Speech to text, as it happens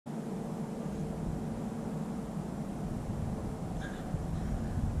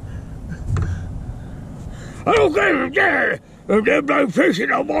I don't care if them ain't fishing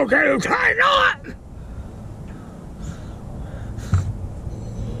no more, can you try not?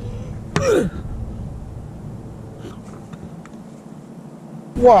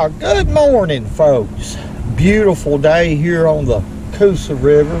 Well, good morning, folks. Beautiful day here on the Coosa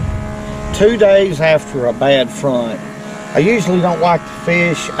River. 2 days after a bad front. I usually don't like to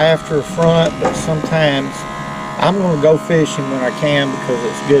fish after a front, but sometimes I'm going to go fishing when I can because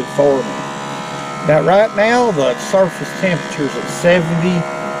it's good for me. Now, right now, the surface temperature is at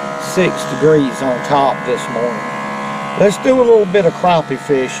 76 degrees on top this morning. Let's do a little bit of crappie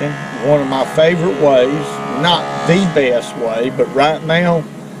fishing. One of my favorite ways. Not the best way, but right now,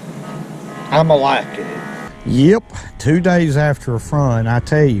 I'm liking it. Yep, 2 days after a front, I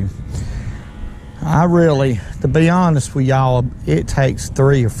tell you. To be honest with y'all, it takes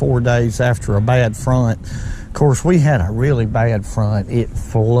 3 or 4 days after a bad front. Of course, we had a really bad front. It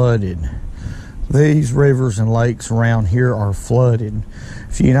flooded. These rivers and lakes around here are flooded.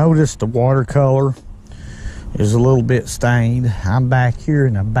 If you notice, the watercolor is a little bit stained. I'm back here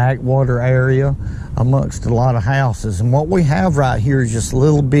in a backwater area amongst a lot of houses. And what we have right here is just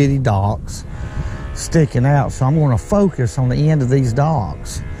little bitty docks sticking out. So I'm going to focus on the end of these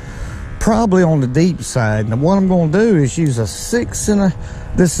docks. Probably on the deep side. Now what I'm going to do is use this is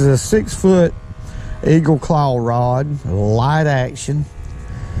a 6-foot Eagle Claw rod, light action,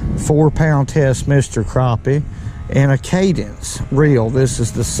 4-pound test Mr. Crappie, and a Cadence reel. This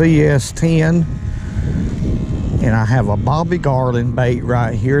is the CS10, and I have a Bobby Garland bait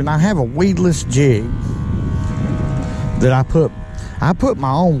right here, and I have a weedless jig that I put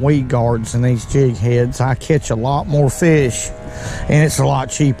my own weed guards in these jig heads. I catch a lot more fish, and it's a lot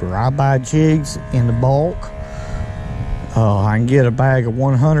cheaper. I buy jigs in the bulk. I can get a bag of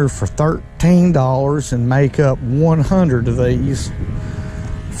 100 for $13 and make up 100 of these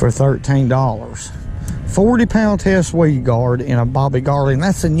for $13. 40-pound test weed guard in a Bobby Garland.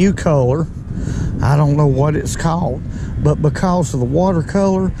 That's a new color. I don't know what it's called, but because of the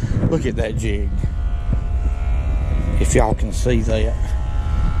watercolor, look at that jig. If y'all can see that.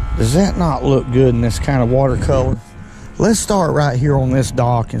 Does that not look good in this kind of watercolor? Let's start right here on this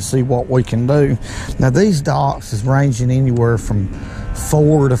dock and see what we can do. Now these docks is ranging anywhere from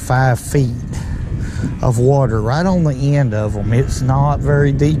 4 to 5 feet of water right on the end of them. It's not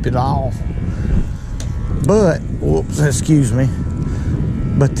very deep at all. But, whoops, excuse me.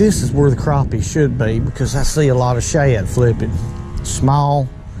 But this is where the crappie should be because I see a lot of shad flipping. Small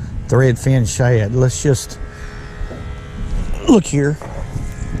thread fin shad. Let's just look here.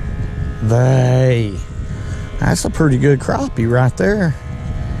 That's a pretty good crappie right there.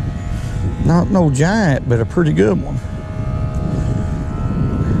 Not no giant, but a pretty good one.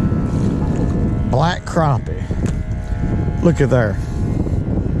 Black crappie. Look at there.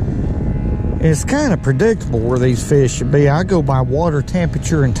 It's kind of predictable where these fish should be. I go by water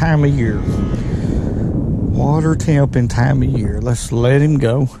temperature and time of year. Water temp and time of year. Let's let him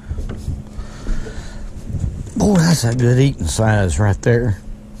go. Boy, that's a good eating size right there.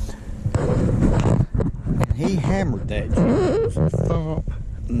 And he hammered that thump.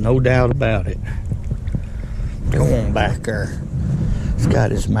 No doubt about it. Go on back there. He's got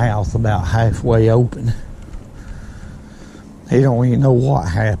his mouth about halfway open. He don't even know what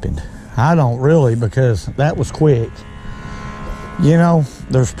happened. I don't really, because that was quick. You know,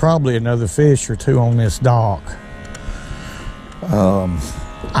 there's probably another fish or two on this dock.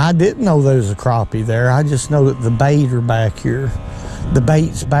 I didn't know there was a crappie there. I just know that the bait are back here. The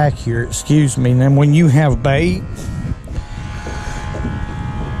bait's back here, excuse me. And then when you have bait,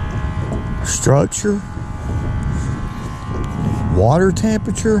 structure, water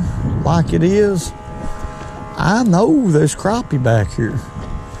temperature, like it is, I know there's crappie back here.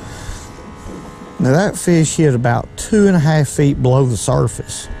 Now that fish hit about 2.5 feet below the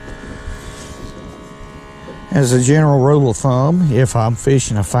surface. As a general rule of thumb, if I'm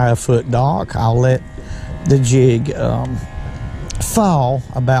fishing a 5-foot dock, I'll let the jig fall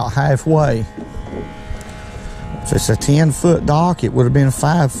about halfway. If it's a 10-foot dock, it would have been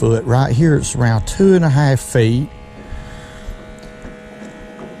 5 foot. Right here, it's around 2.5 feet.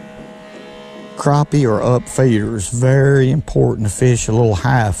 Crappie or up feeders, very important to fish a little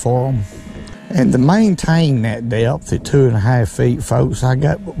high for them. And to maintain that depth at 2.5 feet, folks,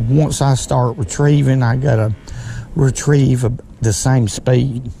 once I start retrieving, I gotta retrieve the same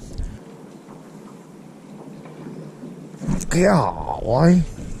speed. Golly,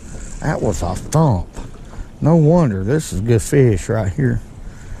 that was a thump. No wonder, this is good fish right here.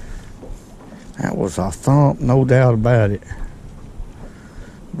 That was a thump, no doubt about it.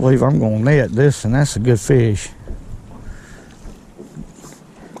 I believe I'm gonna net this, and that's a good fish.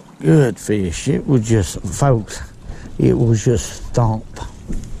 Good fish. It was just, folks, it was just thump.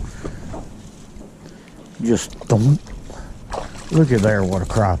 Just thump. Look at there, what a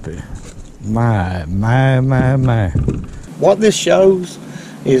crappie. My. What this shows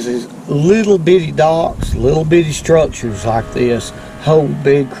is little bitty docks, little bitty structures like this hold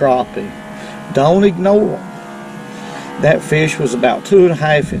big crappie. Don't ignore them. That fish was about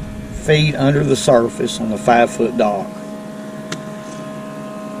 2.5 feet under the surface on the 5-foot dock.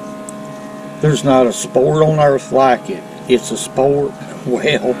 There's not a sport on earth like it. It's a sport,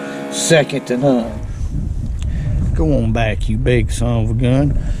 well, second to none. Go on back, you big son of a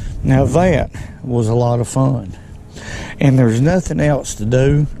gun. Now that was a lot of fun. And there's nothing else to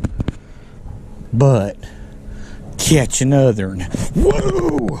do but catch another one.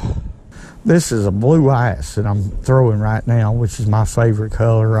 Whoa! This is a blue ice that I'm throwing right now, which is my favorite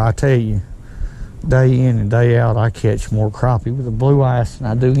color. I tell you, day in and day out, I catch more crappie with a blue ice than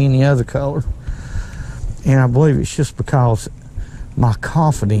I do any other color. And I believe it's just because my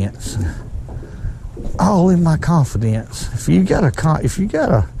confidence, all in my confidence. If you got a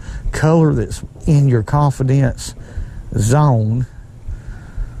color that's in your confidence zone,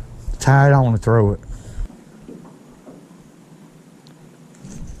 tie it on and throw it.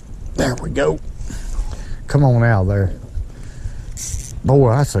 There we go. Come on out there.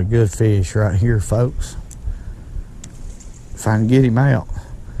 Boy, that's a good fish right here, folks. If I can get him out.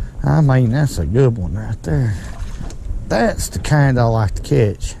 I mean, that's a good one right there. That's the kind I like to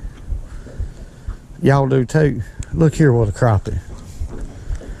catch. Y'all do too. Look here, what a crappie.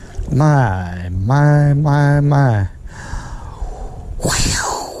 My.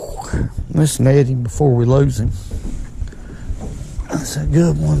 Whew. Let's net him before we lose him. That's a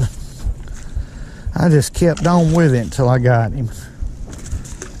good one. I just kept on with it until I got him.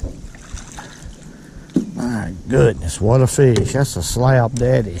 My goodness, what a fish. That's a slab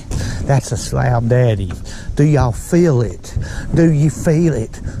daddy. That's a slab daddy. Do y'all feel it? Do you feel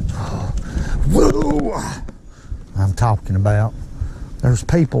it? Whoa! I'm talking about. There's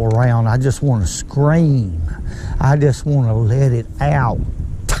people around. I just want to scream. I just want to let it out.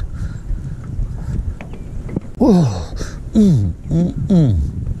 Whoa.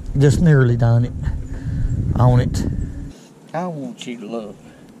 Just nearly done it. On it. I want you to look.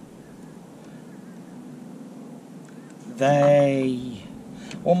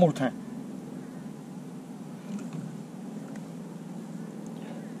 One more time.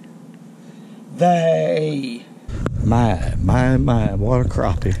 My, what a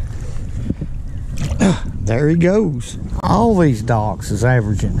crappie. There he goes. All these docks is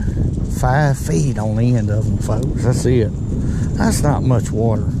averaging 5 feet on the end of them, folks. That's it. That's not much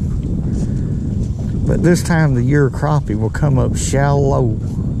water. But this time of the year, crappie will come up shallow.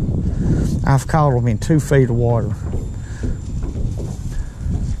 I've caught them in 2 feet of water.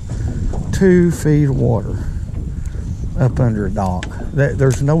 2 feet of water up under a dock.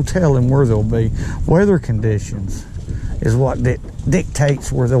 There's no telling where they'll be. Weather conditions is what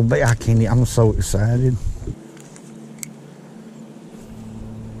dictates where they'll be. I'm so excited.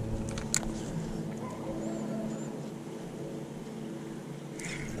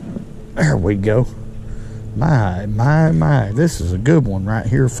 There we go. My. This is a good one right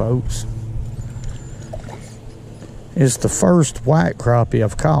here, folks. It's the first white crappie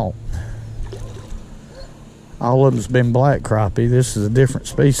I've caught. All of them's been black crappie. This is a different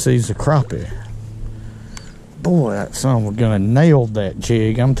species of crappie. Boy, that son was gonna nail that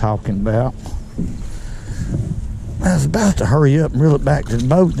jig I'm talking about. I was about to hurry up and reel it back to the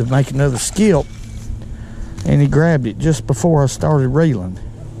boat to make another skip, and he grabbed it just before I started reeling.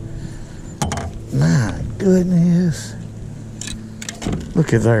 My goodness.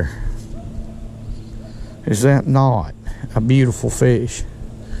 Look at there. Is that not a beautiful fish?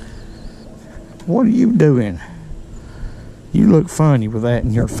 What are you doing? You look funny with that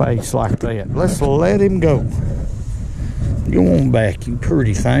in your face like that. Let's let him go. Go on back, you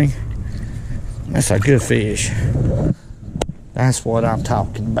pretty thing. That's a good fish. That's what I'm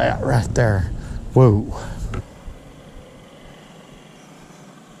talking about right there. Whoa.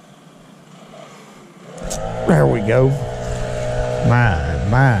 There we go.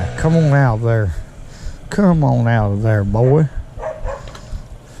 My. Come on out there. Come on out of there, boy.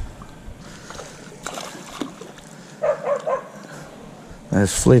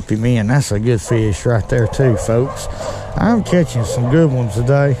 Let's flip him in. That's a good fish right there too, folks. I'm catching some good ones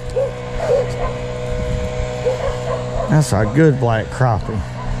today. That's a good black crappie.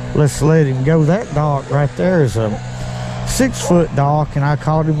 Let's let him go. That dock right there is a 6-foot dock, and I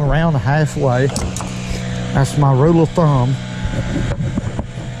caught him around halfway. That's my rule of thumb.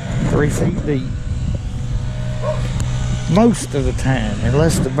 3 feet deep. most of the time,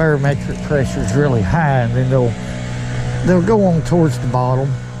 unless the barometric pressure is really high, and then they'll go on towards the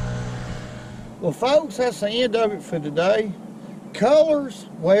bottom. Well, folks, that's the end of it for today. Colors,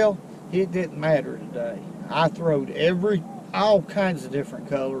 well, it didn't matter today. I throwed all kinds of different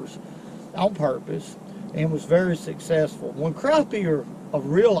colors on purpose and was very successful. When crappie are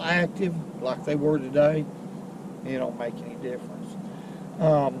real active like they were today, it don't make any difference.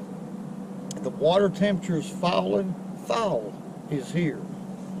 The water temperature is falling. Fall is here.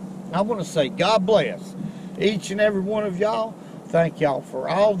 I want to say God bless each and every one of y'all. Thank y'all for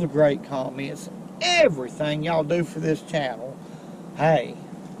all the great comments, everything y'all do for this channel. Hey,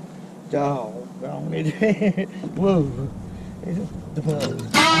 doggone it. Whoa.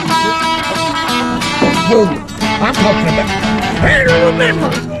 I'm talking about. And remember,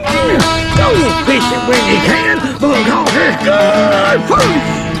 go fishing when you can, because it's good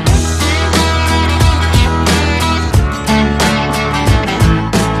food.